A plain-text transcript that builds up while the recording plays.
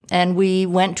And we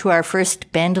went to our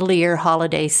first bandolier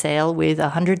holiday sale with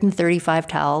 135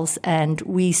 towels, and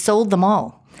we sold them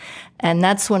all. And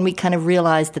that's when we kind of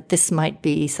realized that this might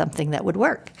be something that would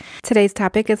work. Today's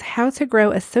topic is how to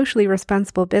grow a socially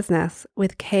responsible business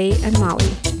with Kei and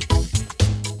Molly.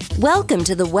 Welcome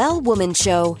to the Well Woman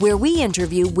Show, where we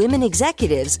interview women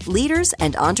executives, leaders,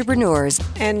 and entrepreneurs.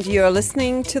 And you're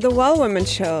listening to the Well Woman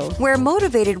Show, where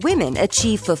motivated women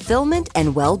achieve fulfillment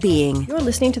and well-being. You're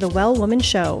listening to the Well Woman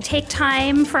Show. Take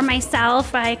time for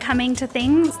myself by coming to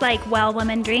things like Well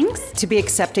Woman Drinks. To be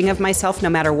accepting of myself no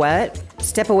matter what.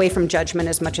 Step away from judgment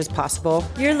as much as possible.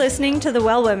 You're listening to the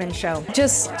Well Woman Show.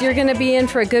 You're going to be in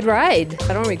for a good ride.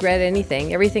 I don't regret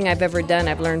anything. Everything I've ever done,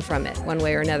 I've learned from it, one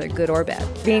way or another, good or bad.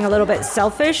 Being a little bit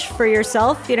selfish for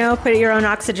yourself, put your own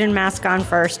oxygen mask on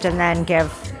first and then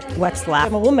give what's left.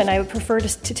 I'm a woman. I would prefer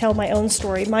to tell my own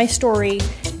story. My story,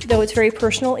 though it's very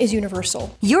personal, is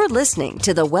universal. You're listening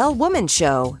to the Well Woman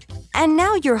Show. And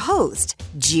now your host,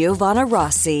 Giovanna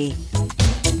Rossi.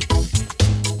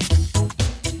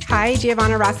 Hi,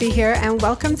 Giovanna Rossi here, and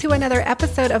welcome to another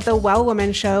episode of the Well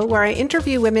Woman Show, where I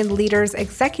interview women leaders,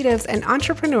 executives, and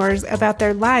entrepreneurs about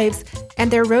their lives and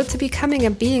their road to becoming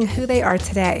and being who they are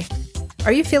today.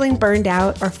 Are you feeling burned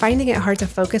out or finding it hard to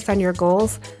focus on your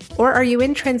goals? Or are you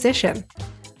in transition?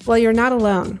 Well, you're not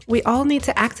alone. We all need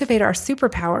to activate our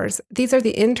superpowers. These are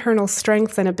the internal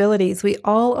strengths and abilities we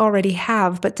all already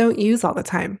have but don't use all the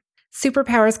time.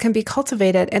 Superpowers can be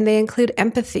cultivated, and they include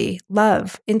empathy,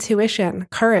 love, intuition,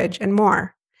 courage, and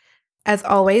more. As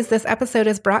always, this episode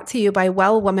is brought to you by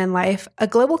Well Woman Life, a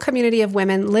global community of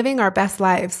women living our best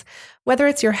lives. Whether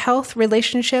it's your health,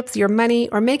 relationships, your money,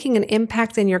 or making an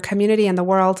impact in your community and the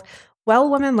world, Well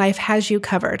Woman Life has you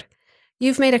covered.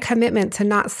 You've made a commitment to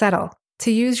not settle,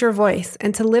 to use your voice,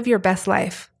 and to live your best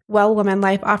life. Well Woman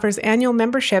Life offers annual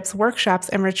memberships, workshops,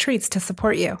 and retreats to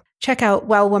support you. Check out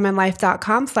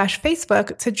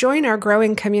wellwomanlife.com/Facebook to join our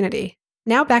growing community.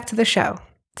 Now back to the show.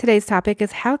 Today's topic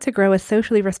is how to grow a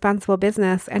socially responsible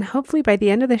business, and hopefully by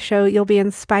the end of the show, you'll be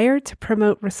inspired to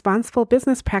promote responsible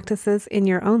business practices in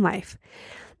your own life.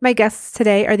 My guests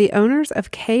today are the owners of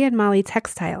Kei and Molly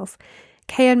Textiles.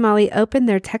 Kei and Molly opened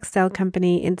their textile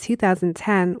company in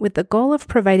 2010 with the goal of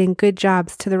providing good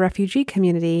jobs to the refugee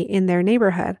community in their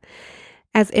neighborhood.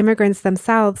 As immigrants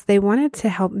themselves, they wanted to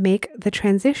help make the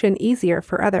transition easier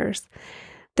for others.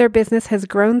 Their business has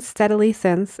grown steadily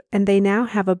since, and they now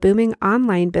have a booming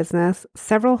online business,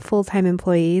 several full-time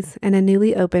employees, and a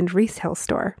newly opened retail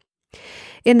store.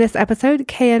 In this episode,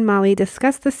 Kei and Molly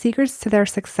discuss the secrets to their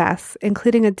success,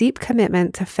 including a deep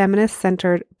commitment to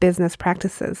feminist-centered business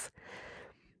practices.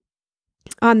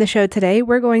 On the show today,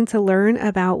 we're going to learn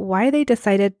about why they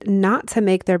decided not to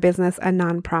make their business a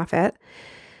nonprofit,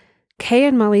 Kei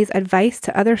and Molly's advice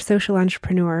to other social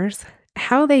entrepreneurs,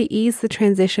 how they ease the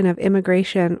transition of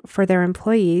immigration for their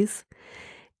employees,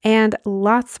 and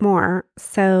lots more.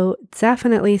 So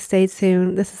definitely stay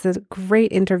tuned. This is a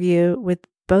great interview with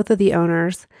both of the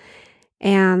owners,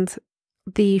 and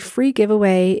the free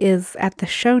giveaway is at the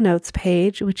show notes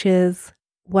page, which is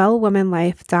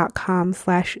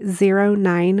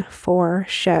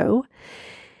wellwomanlife.com/094show.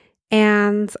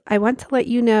 And I want to let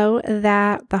you know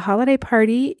that the holiday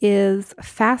party is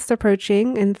fast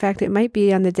approaching. In fact, it might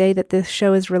be on the day that this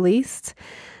show is released.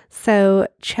 So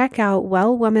check out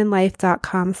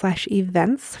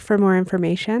wellwomanlife.com/events for more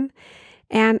information.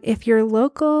 And if you're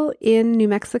local in New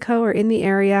Mexico or in the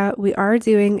area, we are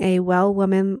doing a Well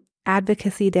Woman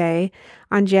Advocacy Day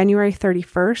on January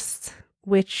 31st.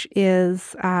 Which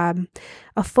is a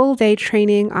full day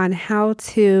training on how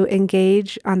to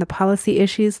engage on the policy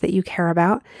issues that you care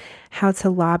about, how to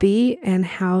lobby, and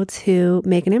how to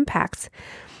make an impact.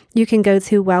 You can go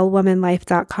to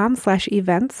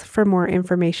wellwomanlife.com/events for more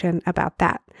information about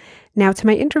that. Now to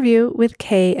my interview with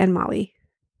Kei and Molly.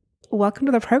 Welcome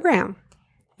to the program.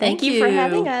 Thank you for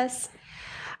having us.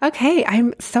 Okay,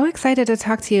 I'm so excited to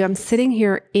talk to you. I'm sitting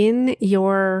here in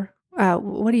your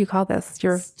what do you call this?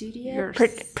 Your studio,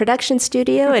 production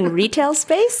studio and retail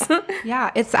space. Yeah,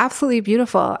 it's absolutely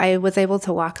beautiful. I was able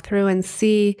to walk through and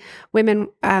see women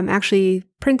actually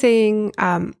printing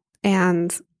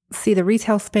and see the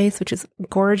retail space, which is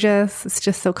gorgeous. It's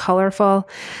just so colorful.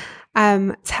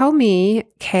 Tell me,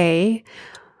 Kei,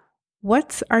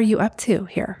 what are you up to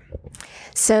here?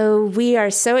 So we are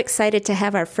so excited to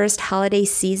have our first holiday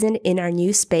season in our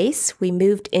new space. We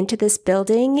moved into this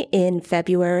building in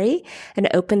February and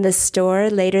opened the store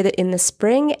later in the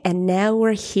spring. And now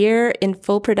we're here in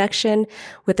full production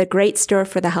with a great store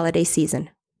for the holiday season.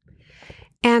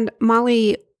 And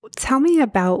Molly, tell me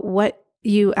about what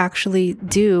you actually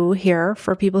do here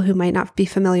for people who might not be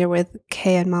familiar with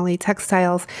Kei and Molly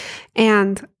Textiles,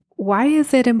 and why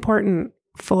is it important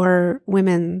for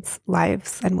women's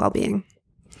lives and well-being?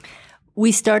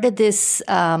 We started this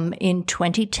in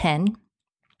 2010,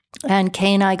 and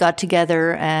Kei and I got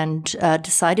together and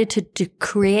decided to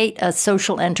create a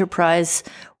social enterprise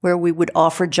where we would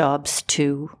offer jobs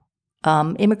to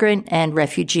immigrant and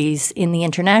refugees in the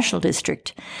International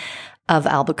District of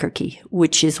Albuquerque,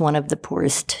 which is one of the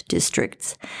poorest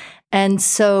districts. And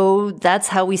so that's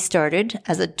how we started,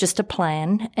 as just a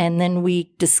plan. And then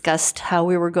we discussed how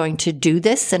we were going to do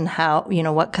this and how,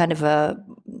 what kind of a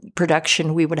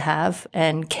production we would have.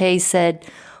 And Kei said,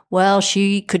 well,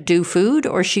 she could do food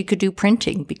or she could do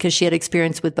printing because she had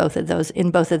experience with both of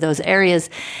those areas.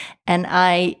 And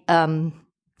I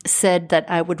said that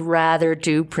I would rather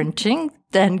do printing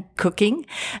than cooking.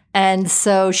 And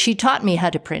so she taught me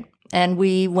how to print. And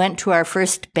we went to our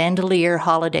first bandolier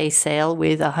holiday sale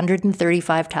with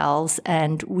 135 towels,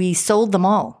 and we sold them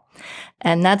all.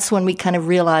 And that's when we kind of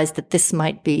realized that this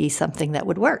might be something that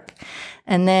would work.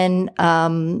 And then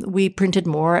we printed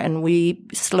more, and we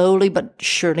slowly but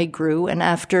surely grew. And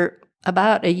after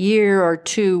about a year or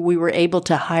two, we were able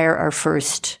to hire our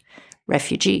first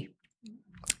refugee.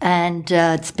 And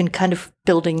it's been kind of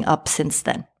building up since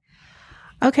then.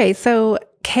 Okay, so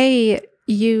Kei,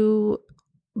 you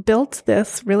built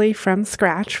this really from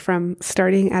scratch, from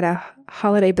starting at a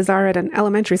holiday bazaar at an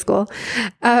elementary school.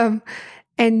 And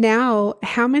now,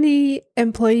 how many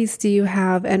employees do you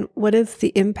have, and what is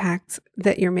the impact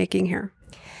that you're making here?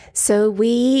 So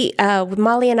we,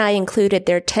 Molly and I included,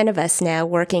 there are 10 of us now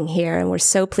working here, and we're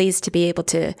so pleased to be able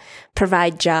to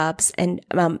provide jobs. And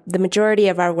the majority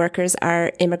of our workers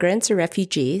are immigrants or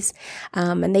refugees,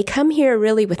 and they come here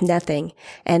really with nothing,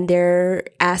 and they're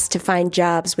asked to find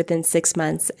jobs within 6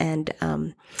 months. And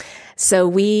so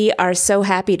we are so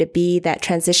happy to be that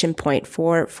transition point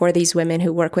for these women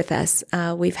who work with us.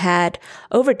 We've had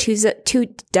over two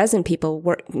dozen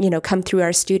people come through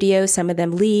our studio. Some of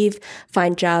them leave,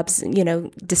 find jobs,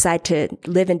 decide to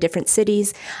live in different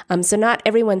cities. So not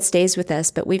everyone stays with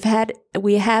us, but we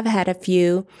have had a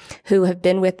few who have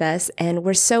been with us, and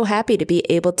we're so happy to be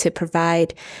able to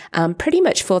provide pretty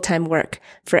much full-time work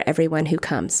for everyone who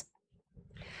comes.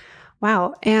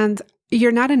 Wow. And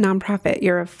you're not a nonprofit,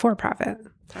 you're a for-profit.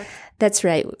 That's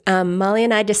right. Molly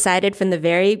and I decided from the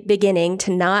very beginning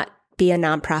to not be a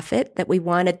nonprofit, that we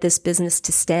wanted this business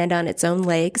to stand on its own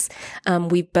legs.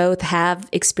 We both have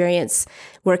experience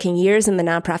working years in the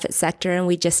nonprofit sector, and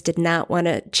we just did not want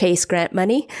to chase grant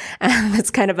money. That's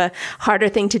kind of a harder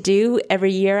thing to do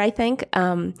every year, I think.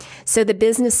 So the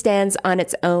business stands on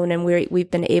its own, and we've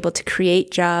been able to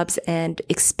create jobs and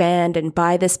expand and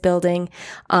buy this building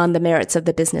on the merits of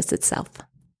the business itself.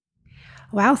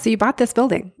 Wow. So you bought this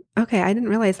building. Okay. I didn't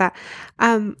realize that.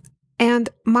 And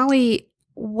Molly,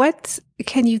 what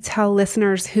can you tell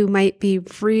listeners who might be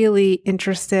really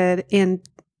interested in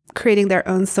creating their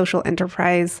own social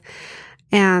enterprise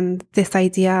and this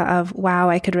idea of, wow,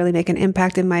 I could really make an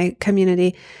impact in my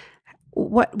community?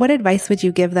 What advice would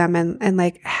you give them? And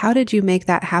like, how did you make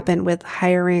that happen with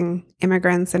hiring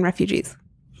immigrants and refugees?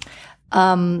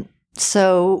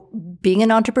 So being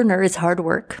an entrepreneur is hard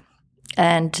work.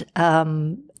 And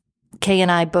Kei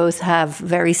and I both have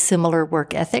very similar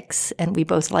work ethics, and we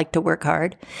both like to work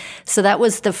hard. So that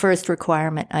was the first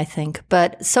requirement, I think.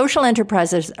 But social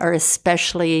enterprises are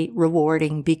especially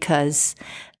rewarding because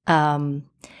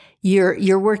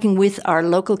you're working with our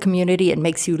local community. It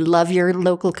makes you love your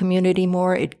local community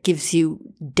more. It gives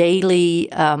you daily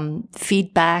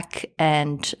feedback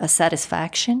and a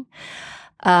satisfaction.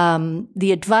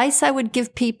 The advice I would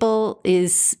give people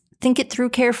is think it through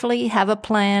carefully, have a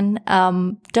plan.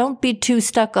 Don't be too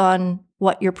stuck on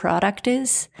what your product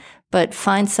is, but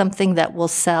find something that will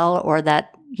sell or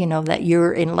that, that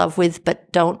you're in love with,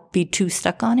 but don't be too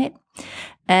stuck on it.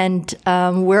 And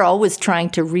we're always trying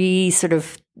to redefine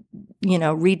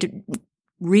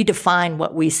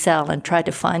what we sell and try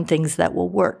to find things that will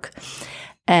work.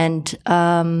 And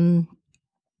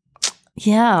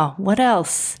what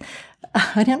else?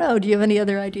 I don't know. Do you have any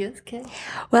other ideas, Kei?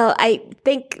 Well, I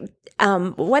think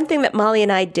one thing that Molly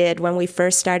and I did when we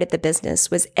first started the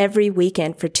business was every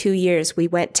weekend for 2 years, we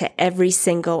went to every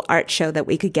single art show that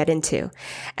we could get into.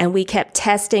 And we kept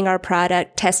testing our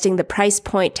product, testing the price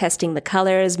point, testing the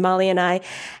colors. Molly and I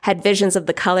had visions of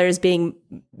the colors being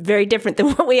very different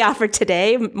than what we offer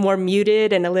today, more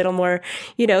muted and a little more,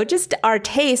 just our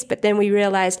taste. But then we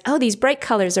realized, these bright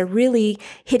colors are really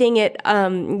hitting it.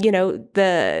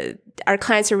 Our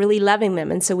clients are really loving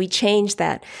them. And so we changed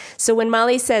that. So when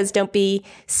Molly says, don't be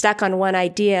stuck on one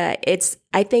idea,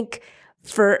 I think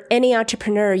for any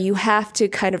entrepreneur, you have to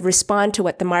kind of respond to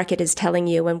what the market is telling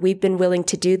you. And we've been willing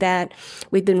to do that.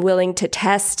 We've been willing to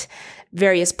test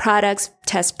various products,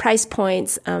 test price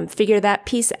points, figure that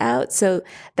piece out. So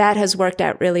that has worked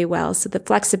out really well. So the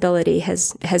flexibility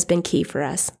has been key for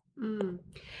us. Mm.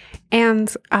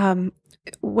 And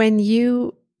when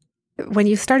you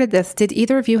started this, did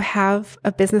either of you have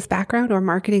a business background or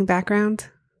marketing background?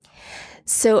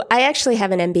 So I actually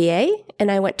have an MBA,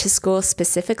 and I went to school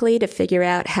specifically to figure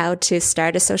out how to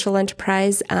start a social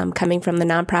enterprise, coming from the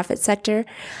nonprofit sector.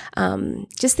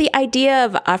 Just the idea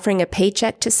of offering a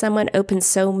paycheck to someone opens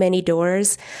so many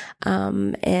doors,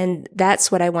 and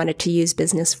that's what I wanted to use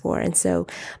business for. And so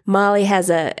Molly has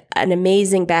an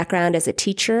amazing background as a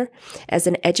teacher, as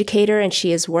an educator, and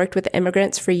she has worked with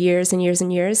immigrants for years and years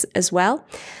and years as well.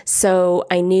 So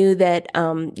I knew that,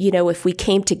 if we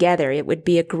came together, it would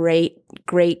be a great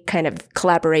kind of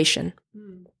collaboration.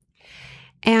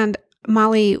 And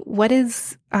Molly, what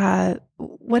is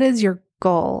your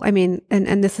goal? I mean,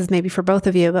 and this is maybe for both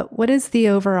of you, but what is the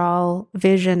overall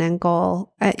vision and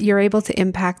goal? You're able to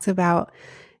impact about,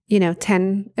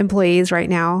 10 employees right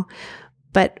now,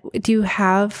 but do you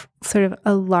have sort of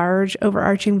a large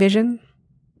overarching vision?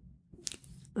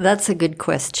 That's a good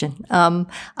question.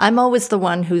 I'm always the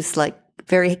one who's like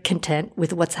very content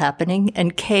with what's happening,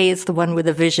 and Kei is the one with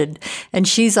a vision, and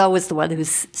she's always the one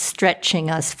who's stretching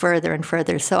us further and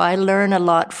further. So I learn a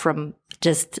lot from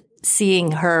just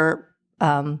seeing her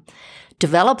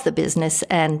develop the business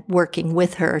and working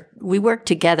with her. We work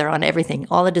together on everything.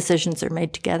 All the decisions are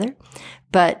made together.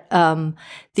 But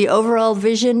the overall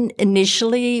vision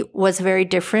initially was very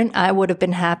different. I would have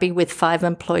been happy with 5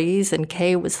 employees, and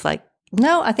Kei was like,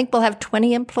 no, I think we'll have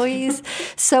 20 employees.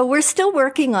 So we're still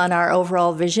working on our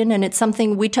overall vision, and it's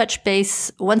something we touch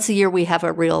base once a year. We have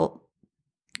a real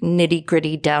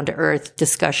nitty-gritty, down-to-earth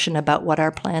discussion about what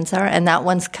our plans are, and that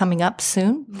one's coming up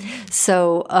soon. Mm-hmm.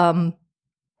 So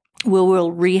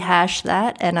we'll rehash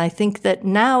that, and I think that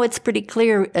now it's pretty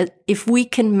clear if we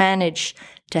can manage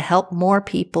to help more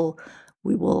people,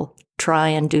 we will try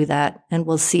and do that, and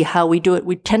we'll see how we do it.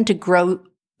 We tend to grow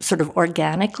sort of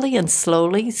organically and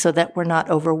slowly so that we're not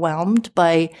overwhelmed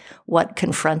by what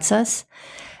confronts us.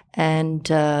 And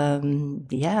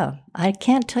I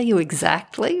can't tell you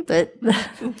exactly, but...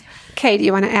 Kei, do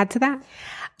you want to add to that?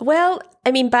 Well, I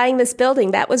mean, buying this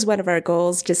building, that was one of our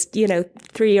goals just,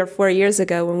 3 or 4 years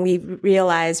ago when we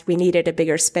realized we needed a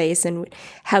bigger space and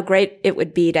how great it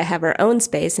would be to have our own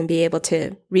space and be able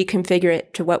to reconfigure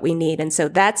it to what we need. And so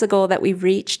that's a goal that we've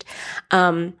reached.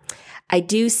 I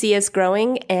do see us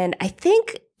growing, and I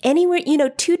think anywhere,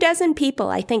 24 people,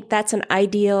 I think that's an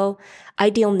ideal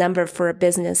number for a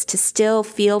business to still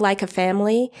feel like a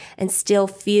family and still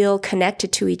feel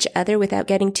connected to each other without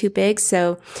getting too big.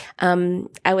 So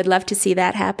I would love to see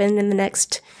that happen in the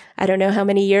next, I don't know how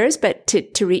many years, but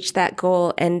to reach that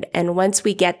goal. And once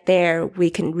we get there, we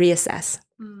can reassess.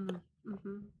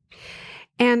 Mm-hmm.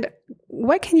 And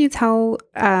what can you tell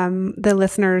the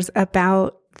listeners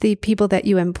about the people that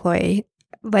you employ?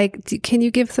 Like, can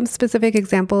you give some specific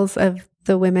examples of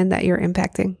the women that you're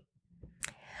impacting?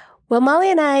 Well, Molly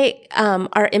and I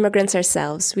are immigrants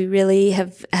ourselves. We really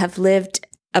have lived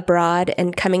abroad,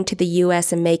 and coming to the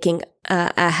U.S. and making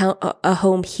a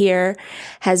home here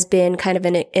has been kind of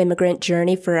an immigrant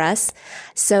journey for us.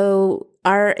 So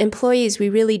our employees, we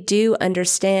really do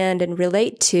understand and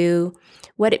relate to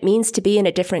what it means to be in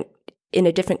a different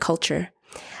culture.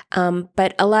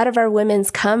 But a lot of our women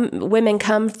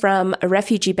come from a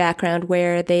refugee background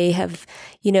where they have,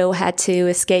 had to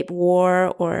escape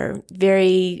war or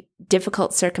very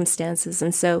difficult circumstances.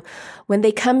 And so when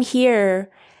they come here,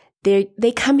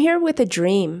 they come here with a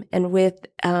dream and with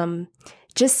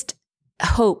just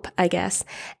hope, I guess.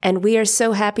 And we are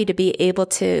so happy to be able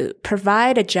to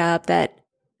provide a job that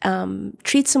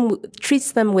treats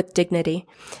them with dignity.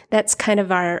 That's kind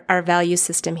of our value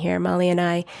system here. Molly and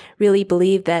I really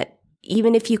believe that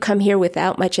even if you come here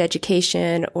without much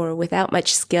education or without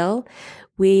much skill,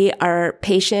 we are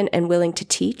patient and willing to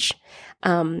teach,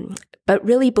 but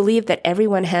really believe that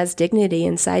everyone has dignity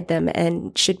inside them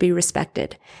and should be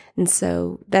respected. And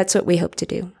so that's what we hope to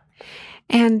do.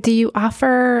 And do you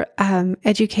offer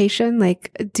education?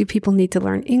 Like, do people need to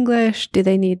learn English?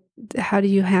 How do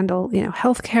you handle,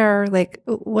 healthcare? Like,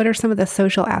 what are some of the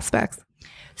social aspects?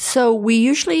 So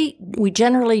we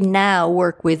generally now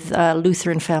work with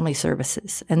Lutheran Family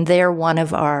Services, and they're one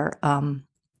of our,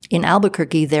 in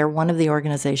Albuquerque, they're one of the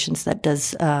organizations that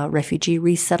does refugee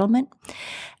resettlement.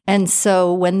 And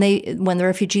so when the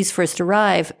refugees first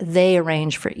arrive, they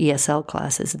arrange for ESL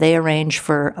classes, they arrange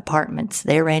for apartments,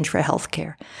 they arrange for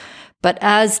healthcare. But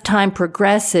as time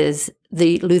progresses,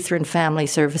 the Lutheran Family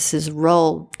Services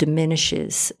role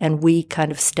diminishes, and we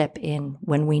kind of step in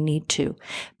when we need to.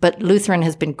 But Lutheran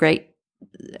has been great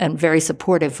and very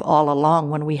supportive all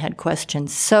along when we had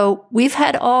questions. So we've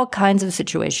had all kinds of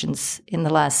situations in the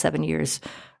last 7 years.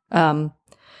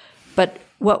 But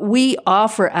what we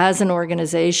offer as an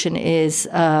organization is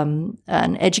an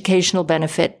educational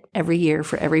benefit every year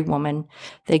for every woman.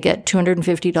 They get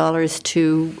 $250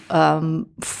 to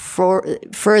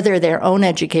further their own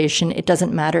education. It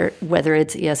doesn't matter whether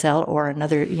it's ESL or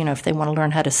another, if they want to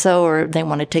learn how to sew or they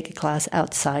want to take a class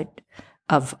outside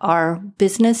of our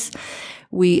business.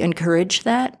 We encourage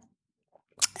that.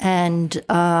 And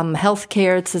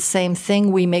healthcare, it's the same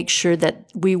thing. We make sure that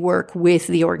we work with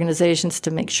the organizations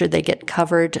to make sure they get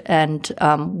covered. And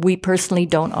we personally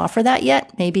don't offer that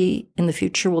yet. Maybe in the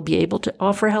future we'll be able to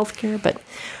offer healthcare, but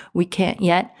we can't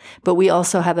yet. But we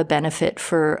also have a benefit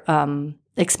for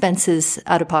expenses,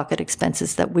 out-of-pocket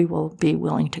expenses that we will be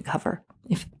willing to cover.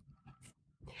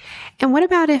 And what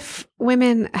about if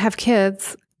women have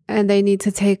kids and they need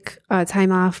to take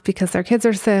time off because their kids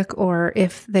are sick, or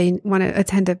if they want to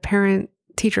attend a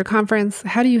parent-teacher conference?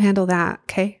 How do you handle that,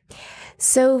 Kei?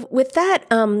 So with that,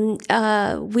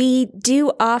 we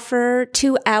do offer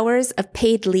 2 hours of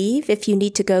paid leave if you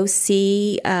need to go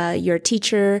see your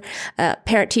teacher,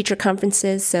 parent-teacher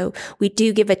conferences. So we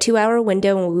do give a 2-hour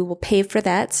window, and we will pay for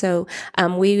that. So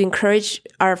we encourage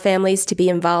our families to be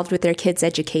involved with their kids'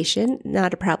 education.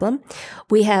 Not a problem.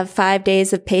 We have 5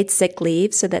 days of paid sick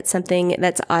leave. So that's something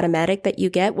that's automatic that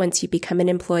you get once you become an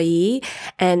employee.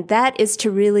 And that is to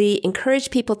really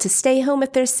encourage people to stay home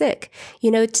if they're sick,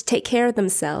 to take care of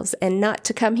themselves and not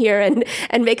to come here and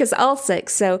make us all sick.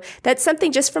 So that's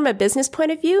something just from a business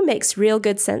point of view makes real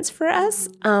good sense for us.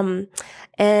 And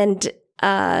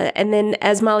then,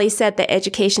 as Molly said, the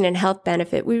education and health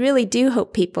benefit, we really do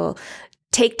hope people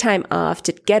take time off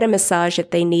to get a massage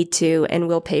if they need to, and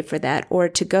we'll pay for that, or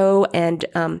to go and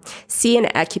see an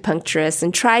acupuncturist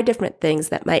and try different things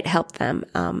that might help them.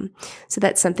 So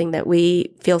that's something that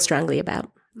we feel strongly about.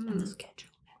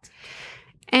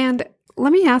 And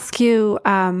let me ask you,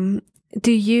 have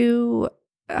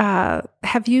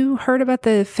you heard about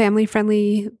the Family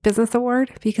Friendly Business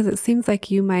Award? Because it seems like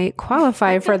you might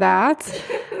qualify for that.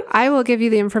 I will give you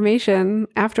the information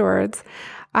afterwards.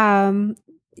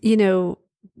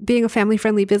 Being a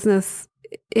family-friendly business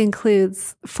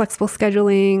includes flexible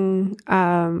scheduling,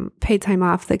 paid time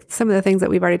off, like some of the things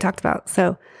that we've already talked about.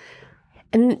 So,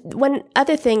 and one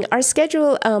other thing, our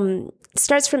schedule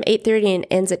starts from 8:30 and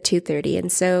ends at 2:30. And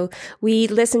so we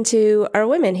listen to our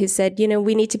women who said,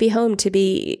 we need to be home to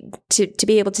be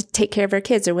able to take care of our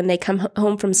kids, or when they come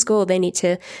home from school, they need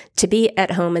to be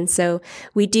at home. And so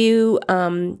we do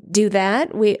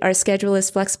that. Our schedule is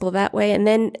flexible that way. And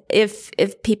then if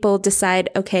people decide,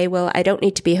 okay, well, I don't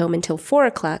need to be home until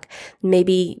 4:00,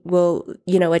 maybe we'll,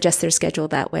 adjust their schedule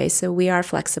that way. So we are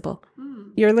flexible.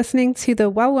 You're listening to The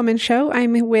Well Woman Show.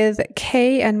 I'm with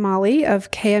Kei and Molly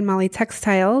of Kei and Molly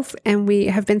Textiles, and we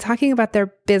have been talking about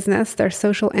their business, their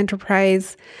social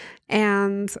enterprise,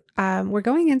 and we're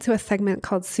going into a segment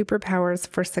called Superpowers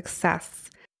for Success.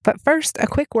 But first, a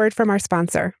quick word from our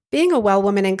sponsor. Being a well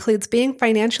woman includes being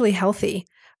financially healthy.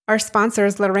 Our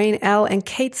sponsors, Lorraine L. and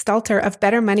Kate Stalter of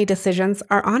Better Money Decisions,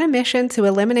 are on a mission to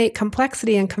eliminate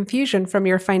complexity and confusion from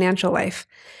your financial life.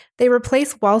 They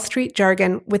replace Wall Street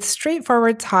jargon with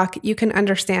straightforward talk you can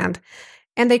understand,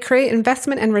 and they create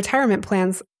investment and retirement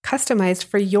plans customized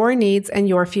for your needs and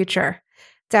your future.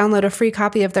 Download a free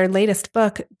copy of their latest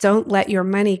book, Don't Let Your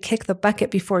Money Kick the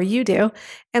Bucket Before You Do,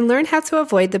 and learn how to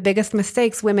avoid the biggest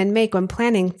mistakes women make when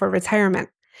planning for retirement.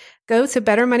 Go to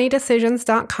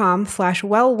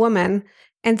bettermoneydecisions.com/wellwoman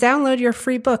and download your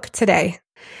free book today.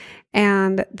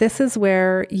 And this is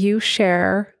where you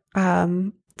share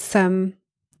some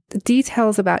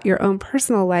details about your own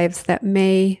personal lives that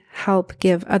may help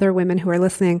give other women who are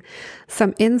listening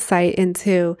some insight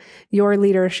into your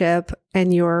leadership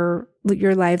and your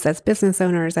lives as business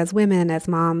owners, as women, as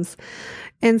moms.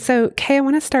 And so, Kei, I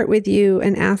want to start with you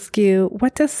and ask you,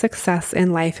 what does success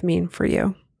in life mean for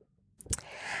you?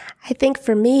 I think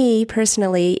for me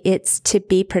personally, it's to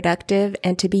be productive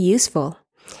and to be useful.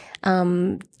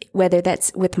 Whether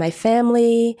that's with my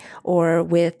family or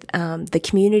with the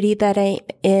community that I'm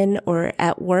in or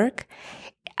at work,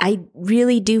 I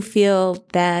really do feel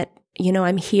that,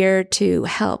 I'm here to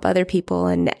help other people.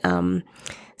 And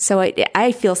so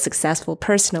I feel successful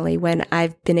personally when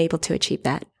I've been able to achieve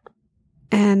that.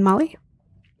 And Molly?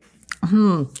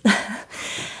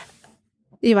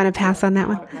 You want to pass on that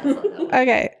one?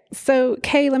 Okay. So,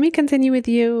 Kei, let me continue with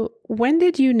you. When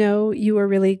did you know you were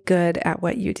really good at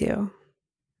what you do?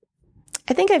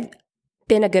 I think I've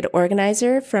been a good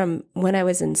organizer from when I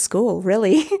was in school,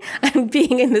 really. I'm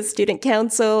being in the student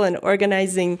council and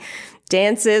organizing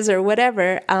dances or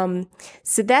whatever.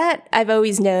 So that I've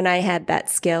always known I had that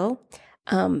skill.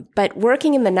 But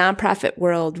working in the nonprofit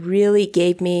world really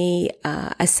gave me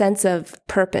a sense of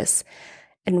purpose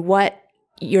and what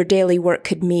your daily work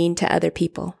could mean to other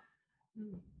people.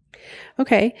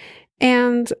 Okay.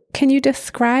 And can you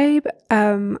describe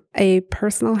a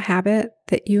personal habit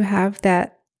that you have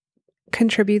that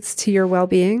contributes to your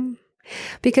well-being?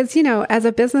 Because, as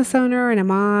a business owner and a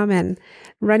mom and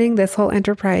running this whole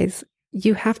enterprise,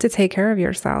 you have to take care of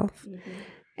yourself. Mm-hmm.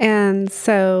 And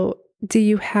so do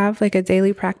you have like a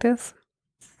daily practice?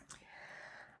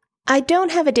 I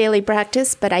don't have a daily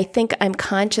practice, but I think I'm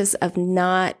conscious of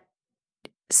not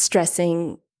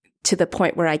stressing to the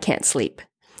point where I can't sleep.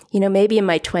 Maybe in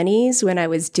my 20s when I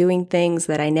was doing things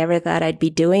that I never thought I'd be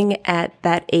doing at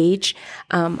that age,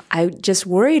 I just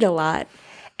worried a lot.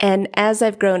 And as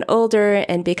I've grown older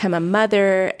and become a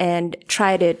mother and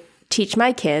try to teach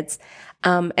my kids,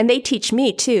 and they teach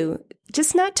me too,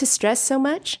 just not to stress so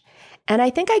much. And I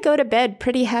think I go to bed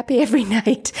pretty happy every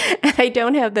night and I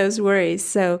don't have those worries.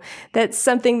 So that's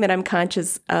something that I'm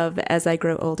conscious of as I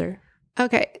grow older.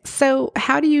 Okay. So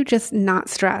how do you just not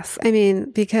stress? I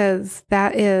mean, because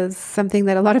that is something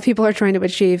that a lot of people are trying to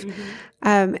achieve.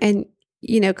 Mm-hmm. And,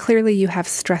 clearly you have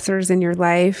stressors in your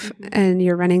life mm-hmm. and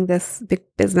you're running this big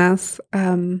business.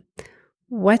 How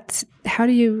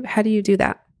do you do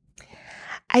that?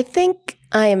 I think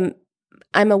I'm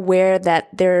aware that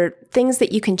there are things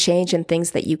that you can change and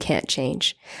things that you can't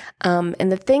change. And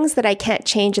the things that I can't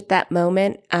change at that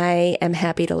moment, I am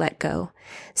happy to let go.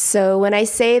 So when I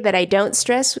say that I don't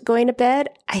stress going to bed,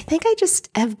 I think I just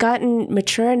have gotten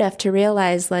mature enough to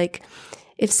realize, like,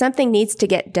 if something needs to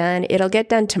get done, it'll get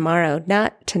done tomorrow,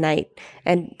 not tonight.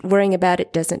 And worrying about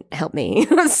it doesn't help me.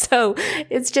 So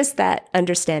it's just that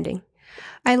understanding.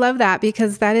 I love that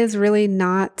because that is really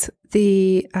not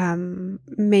the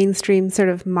mainstream sort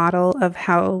of model of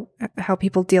how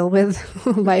people deal with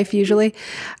life usually.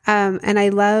 And I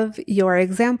love your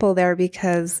example there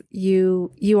because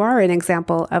you are an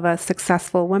example of a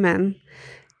successful woman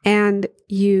and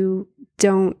you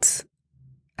don't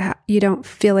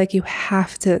feel like you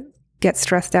have to get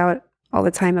stressed out all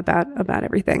the time about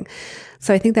everything.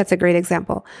 So I think that's a great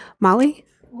example. Molly?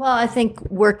 Well, I think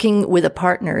working with a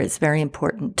partner is very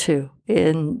important too.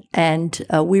 And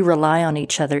we rely on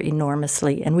each other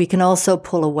enormously, and we can also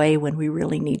pull away when we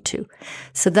really need to.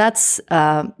 So that's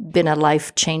been a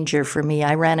life changer for me.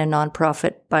 I ran a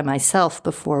nonprofit by myself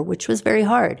before, which was very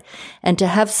hard. And to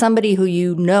have somebody who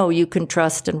you can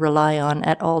trust and rely on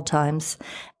at all times.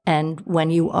 And when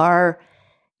you are,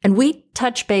 and we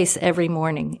touch base every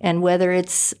morning, and whether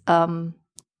it's,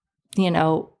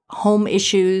 home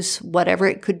issues, whatever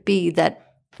it could be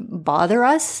that bother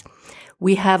us,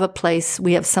 we have a place,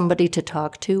 we have somebody to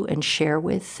talk to and share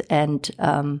with and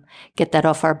get that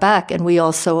off our back. And we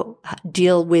also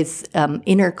deal with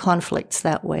inner conflicts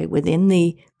that way within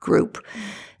the group,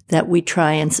 that we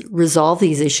try and resolve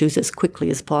these issues as quickly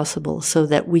as possible so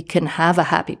that we can have a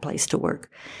happy place to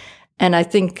work. And I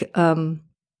think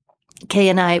Kei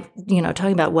and I,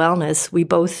 talking about wellness, we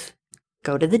both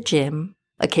go to the gym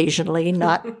occasionally,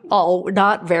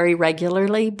 not very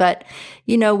regularly, but,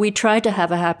 we try to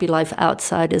have a happy life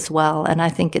outside as well. And I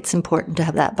think it's important to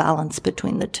have that balance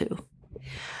between the two.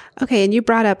 Okay. And you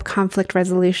brought up conflict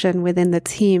resolution within the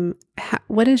team.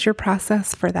 What is your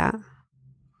process for that?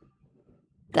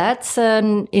 That's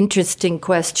an interesting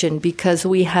question because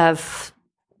we have,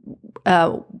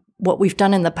 what we've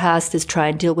done in the past is try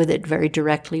and deal with it very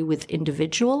directly with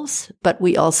individuals, but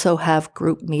we also have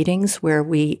group meetings where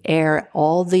we air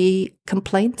all the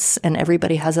complaints and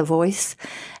everybody has a voice.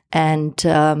 And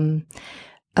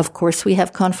of course, we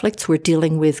have conflicts. We're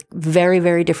dealing with very,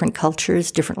 very different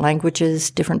cultures, different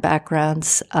languages, different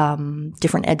backgrounds,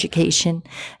 different education.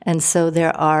 And so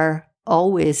there are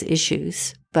always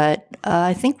issues. But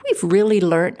I think we've really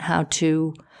learned how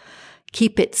to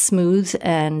keep it smooth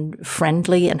and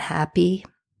friendly and happy.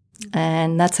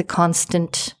 And that's a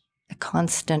constant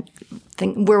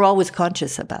thing. We're always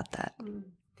conscious about that.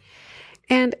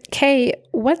 And Kei,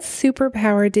 what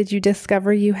superpower did you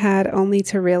discover you had only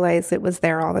to realize it was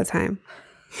there all the time?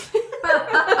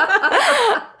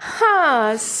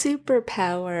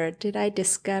 Superpower did I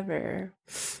discover?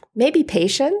 Maybe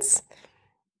patience.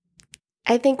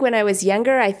 I think when I was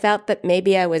younger, I felt that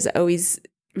maybe I was always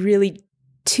really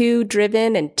too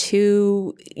driven and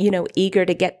too, eager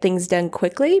to get things done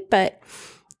quickly. But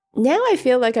now I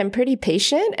feel like I'm pretty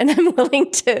patient and I'm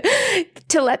willing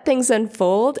to let things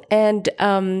unfold. And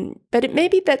but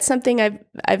maybe that's something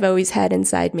I've always had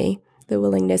inside me, the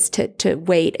willingness to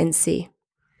wait and see.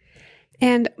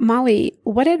 And Molly,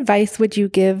 what advice would you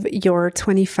give your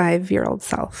 25-year-old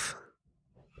self?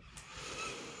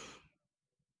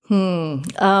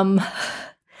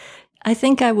 I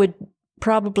think I would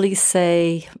probably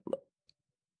say,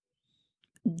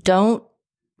 don't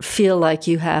feel like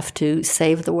you have to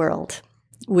save the world,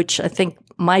 which I think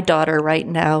my daughter right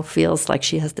now feels like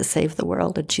she has to save the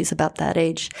world, and she's about that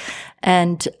age.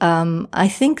 And I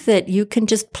think that you can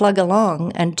just plug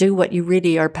along and do what you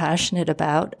really are passionate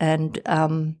about,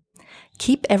 and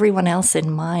keep everyone else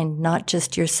in mind, not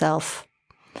just yourself.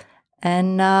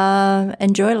 And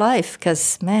enjoy life,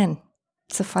 because, man,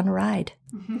 it's a fun ride.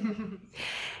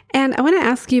 And I want to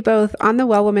ask you both, on the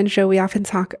Well Woman Show, we often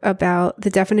talk about the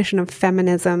definition of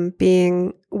feminism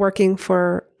being working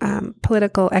for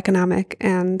political, economic,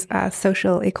 and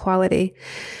social equality.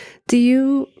 Do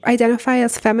you identify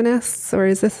as feminists, or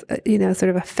is this, sort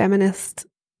of a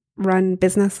feminist-run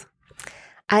business?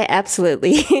 I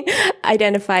absolutely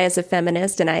identify as a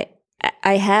feminist, and I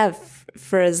have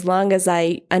for as long as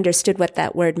I understood what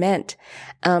that word meant.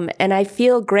 And I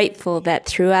feel grateful that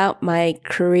throughout my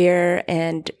career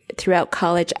and throughout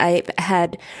college, I've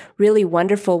had really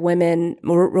wonderful women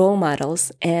role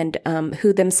models, and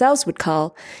who themselves would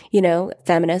call,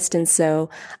 feminist. And so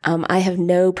I have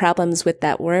no problems with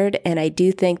that word. And I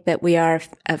do think that we are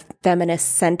a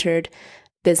feminist-centered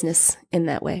business in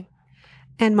that way.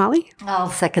 And Molly? I'll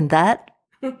second that.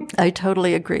 I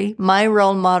totally agree. My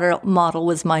role model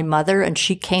was my mother, and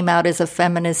she came out as a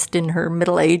feminist in her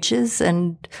middle ages,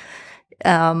 and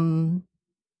it's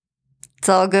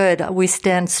all good. We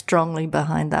stand strongly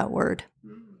behind that word.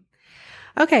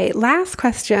 Okay, last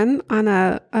question on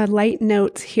a light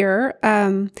note here.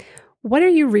 What are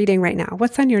you reading right now?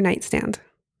 What's on your nightstand?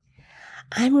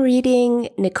 I'm reading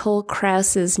Nicole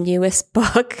Krauss's newest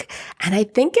book, and I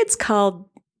think it's called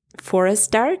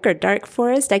Forest Dark or Dark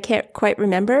Forest. I can't quite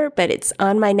remember, but it's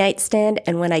on my nightstand.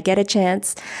 And when I get a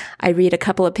chance, I read a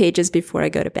couple of pages before I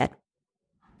go to bed.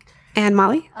 And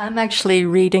Molly? I'm actually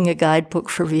reading a guidebook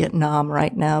for Vietnam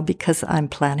right now because I'm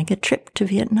planning a trip to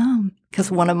Vietnam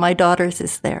because one of my daughters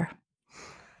is there.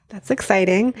 That's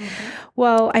exciting.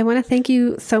 Well, I want to thank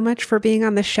you so much for being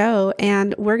on the show.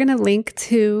 And we're going to link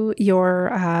to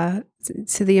your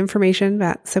to the information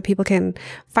so people can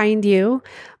find you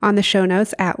on the show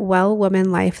notes at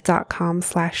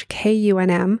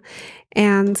wellwomanlife.com/KUNM.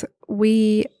 And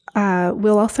we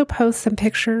will also post some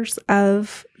pictures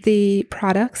of the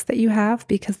products that you have,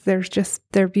 because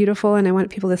they're beautiful, and I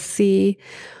want people to see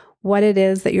what it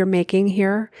is that you're making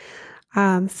here.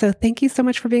 So thank you so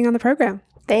much for being on the program.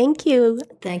 Thank you.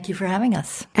 Thank you for having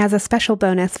us. As a special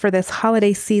bonus for this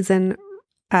holiday season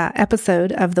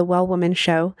episode of the Well Woman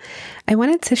Show, I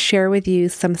wanted to share with you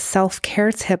some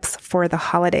self-care tips for the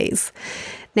holidays.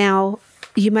 Now,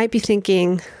 you might be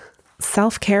thinking,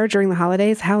 self-care during the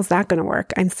holidays? How's that going to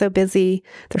work? I'm so busy.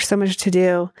 There's so much to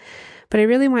do. But I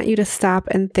really want you to stop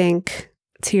and think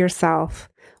to yourself,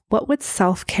 what would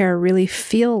self-care really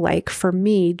feel like for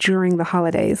me during the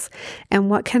holidays? And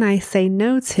what can I say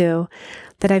no to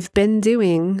that I've been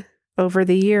doing over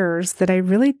the years that I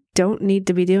really don't need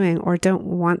to be doing or don't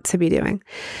want to be doing?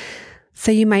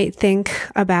 So you might think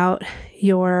about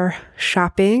your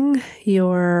shopping,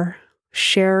 your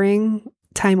sharing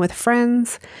time with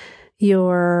friends,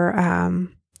 your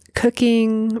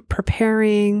cooking,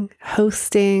 preparing,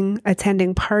 hosting,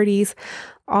 attending parties,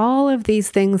 all of these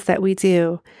things that we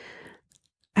do.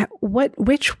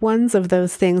 Which ones of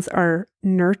those things are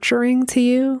nurturing to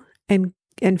you and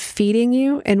feeding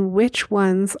you, and which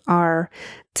ones are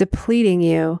depleting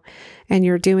you and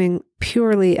you're doing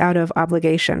purely out of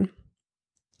obligation?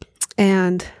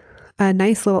 And a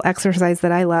nice little exercise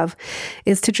that I love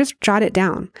is to just jot it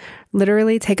down.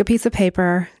 Literally take a piece of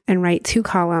paper and write 2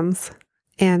 columns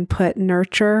and put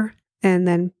nurture, and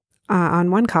then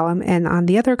on one column, and on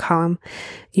the other column,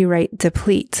 you write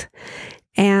deplete.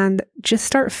 And just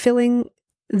start filling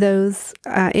those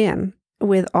in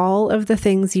with all of the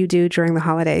things you do during the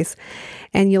holidays.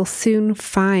 And you'll soon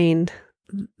find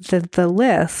the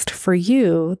list for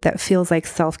you that feels like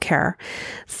self-care.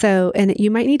 So, and you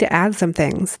might need to add some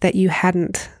things that you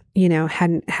hadn't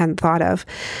thought of.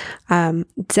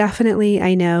 Definitely,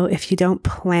 I know if you don't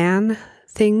plan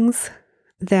things,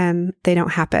 then they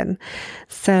don't happen.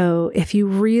 So if you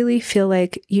really feel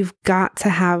like you've got to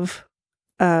have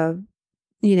a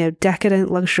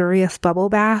decadent, luxurious bubble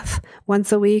bath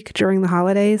once a week during the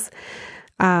holidays,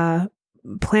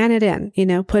 plan it in,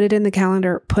 put it in the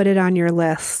calendar, put it on your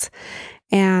list,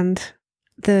 And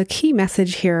the key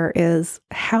message here is,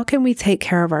 how can we take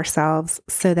care of ourselves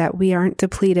so that we aren't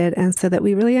depleted and so that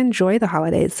we really enjoy the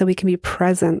holidays, so we can be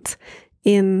present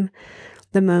in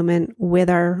the moment with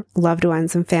our loved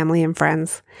ones and family and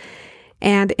friends.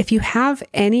 And if you have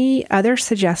any other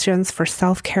suggestions for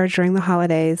self-care during the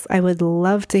holidays, I would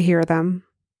love to hear them.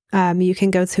 You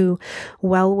can go to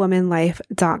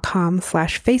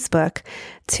wellwomanlife.com/Facebook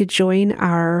to join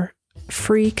our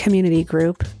free community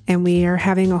group. And we are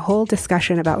having a whole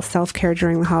discussion about self-care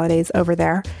during the holidays over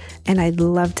there. And I'd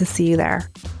love to see you there.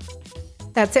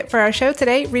 That's it for our show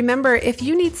today. Remember, if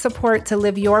you need support to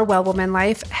live your Well Woman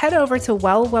life, head over to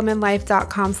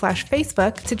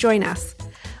wellwomanlife.com/Facebook to join us.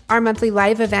 Our monthly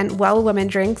live event, Well Woman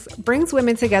Drinks, brings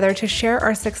women together to share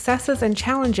our successes and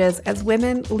challenges as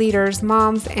women, leaders,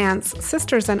 moms, aunts,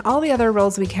 sisters, and all the other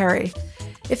roles we carry.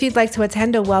 If you'd like to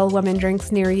attend a Well Woman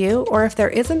Drinks near you, or if there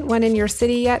isn't one in your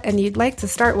city yet and you'd like to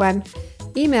start one,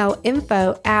 email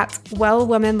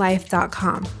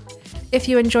info@wellwomanlife.com. If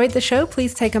you enjoyed the show,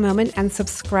 please take a moment and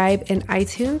subscribe in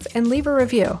iTunes and leave a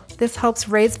review. This helps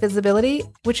raise visibility,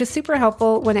 which is super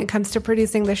helpful when it comes to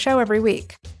producing the show every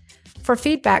week. For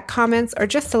feedback, comments, or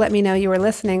just to let me know you were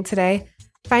listening today,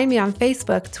 find me on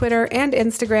Facebook, Twitter, and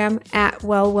Instagram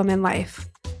 @WellWomanLife.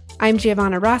 I'm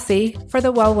Giovanna Rossi for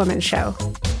The Well Woman Show.